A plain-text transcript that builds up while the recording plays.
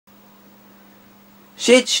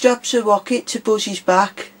Sid straps a rocket to Buzzy's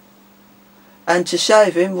back, and to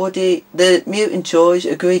save him, Woody, the mutant toys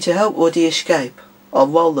agree to help Woody escape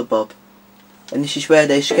on Roller Bob. And this is where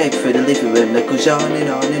they escape through the living room that goes on and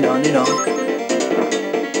on and on and on.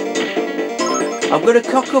 I'm going to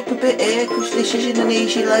cock up a bit here because this isn't an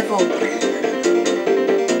easy level.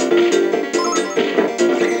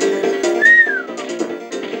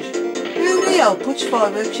 Who the hell puts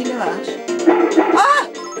fireworks in their ass? Ah!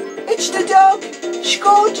 It's the dog!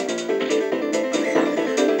 Scud!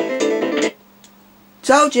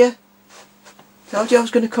 Told you! Told you I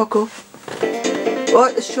was going to cock up.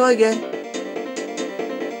 Right, let's try again.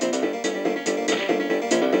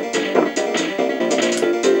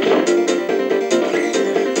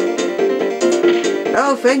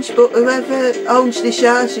 No offence, but whoever owns this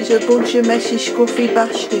house is a bunch of messy, scruffy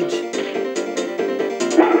bastards.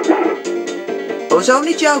 I was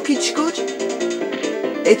only joking, Scud.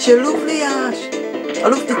 It's a lovely house. I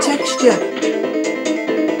love the texture.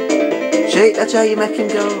 See, that's how you make him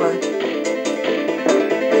go away.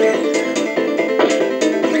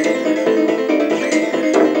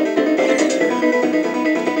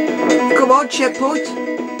 Come on, checkpoint.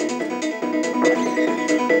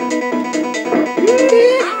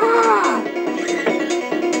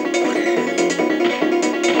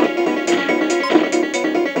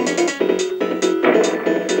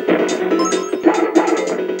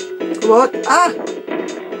 What? Ah!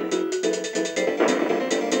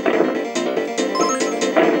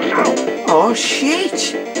 Oh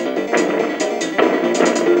shit!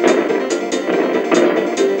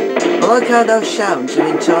 I like how those sounds are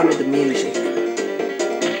in time with the music.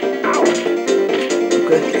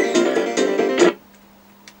 Okay.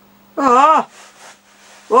 Ah!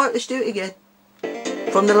 Right, let's do it again.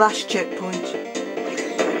 From the last checkpoint.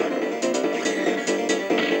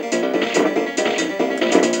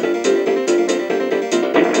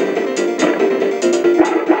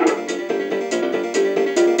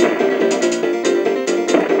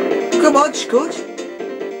 Come on, Scud.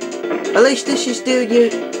 At least this is doing your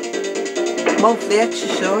monthly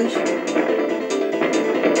exercise.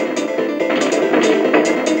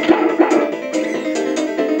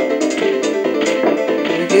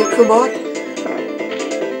 There you go, come on.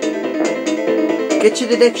 Get to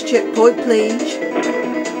the next checkpoint, please.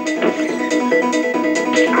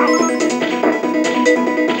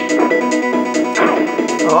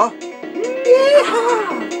 Oh. Yeehaw!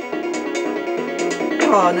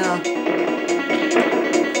 Oh no.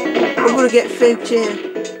 I'm gonna get food here.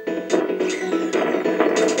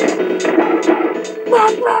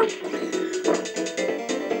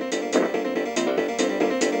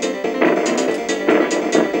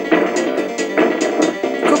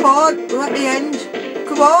 Come on, we're at the end.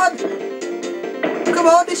 Come on. Come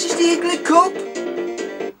on, this is the England Cup.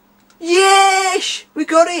 Yes! We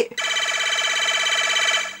got it.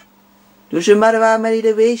 Doesn't matter how many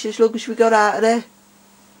there is as long as we got out of there.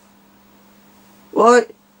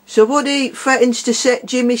 Right, so Woody threatens to set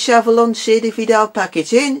Jimmy Savile on Sid if he don't pack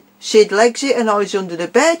it in. Sid legs it and hides under the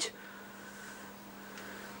bed.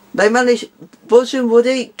 They manage, Buzz and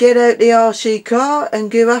Woody get out the RC car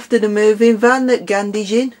and go after the moving van that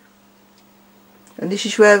Gandhi's in. And this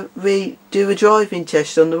is where we do a driving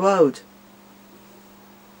test on the road.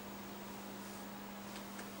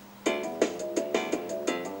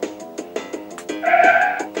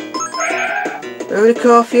 Where's the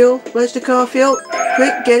car fuel? Where's the car fuel?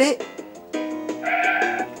 Quick, get it.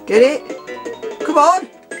 Get it. Come on.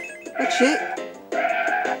 That's it.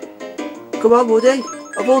 Come on, Woody.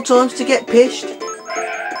 Of all times to get pissed.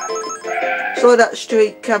 It's like that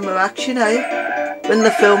street camera action, eh? When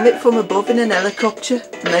they film it from above in an helicopter.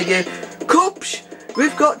 And they go, "Cops!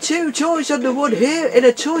 We've got 2 toys on the wood here in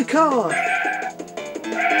a toy car."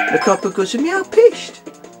 The copper goes, "Am you pissed?"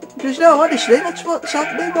 He goes, "No, honestly, that's what's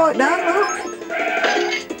happening right now, look.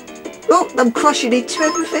 Look, I'm crashing into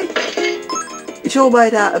everything. It's all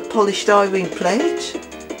made out of polished irene plates."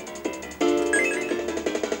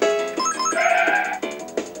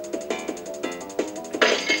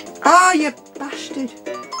 Ah, you bastard.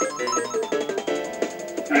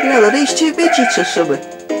 Yeah, are these 2 midgets or something?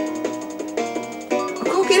 I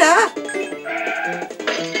can't get out.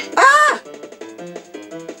 Ah!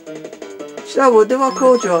 It's no wonder I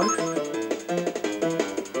can't drive.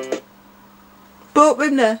 Put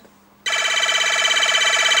him there.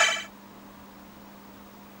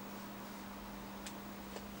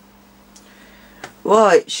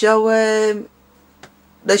 Right, so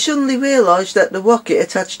they suddenly realise that the rocket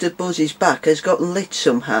attached to Buzz's back has gotten lit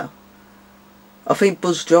somehow. I think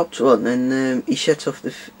Buzz dropped one and he set off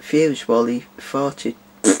the fuse while he farted.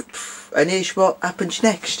 And here's what happens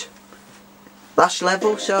next. last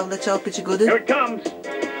level, so let's hope it's a good one. Here it comes.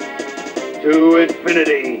 To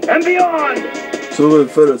infinity and beyond. To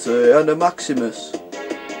infinity and a Maximus.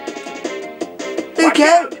 Look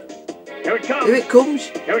out! Here it comes. Here it comes.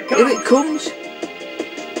 Here it comes. Here it comes.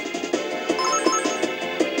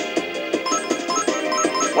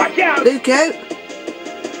 Watch out. Look out!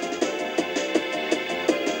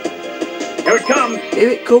 Here it comes. Here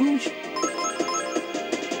it comes.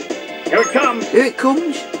 Here it comes. Here it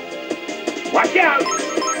comes. Watch out.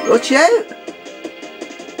 Watch out!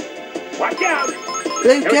 Watch out. Look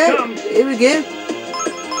Here it out! comes. Here we go.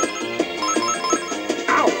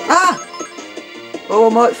 Ow. Ah! Oh,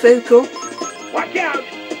 I might focal. Watch out.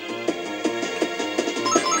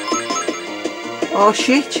 Oh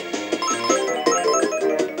shit!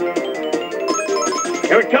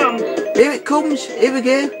 Here it comes. Here it comes. Here we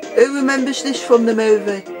go. Who remembers this from the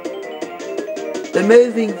movie? The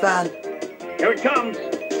moving van. Here it comes.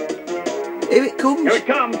 Here it comes. Here it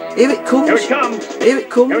comes. Here it comes. Here it comes. Here it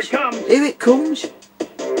comes. Here it comes. Here it comes.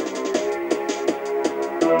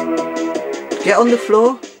 Get on the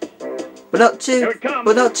floor. But not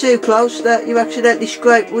too close that you accidentally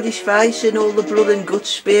scrape Woody's face and all the blood and guts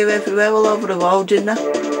spear everywhere all over the road, didn't I?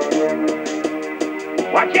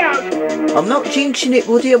 Watch out. I'm not jinxing it,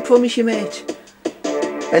 Woody, I promise you, mate.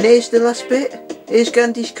 And here's the last bit. Here's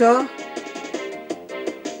Gandhi's car.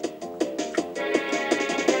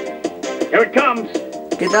 Here it comes.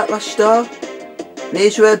 Get that last star. And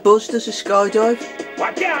here's where Buzz does a skydive.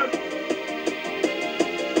 Watch out.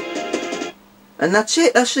 And that's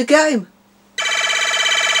it, that's the game.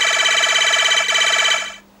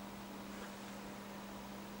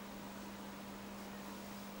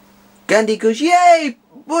 Gandhi goes, yay!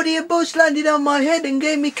 Woody and Buzz landed on my head and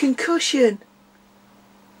gave me concussion.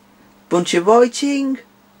 Bunch of writing.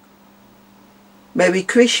 Merry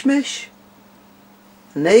Christmas.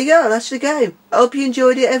 And there you go, that's the game. I hope you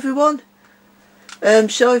enjoyed it, everyone.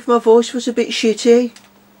 Sorry if my voice was a bit shitty.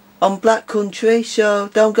 I'm Black Country, so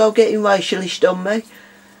don't go getting racialist on me.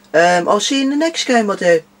 I'll see you in the next game I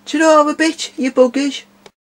do. Ta-ra a bit, you buggers.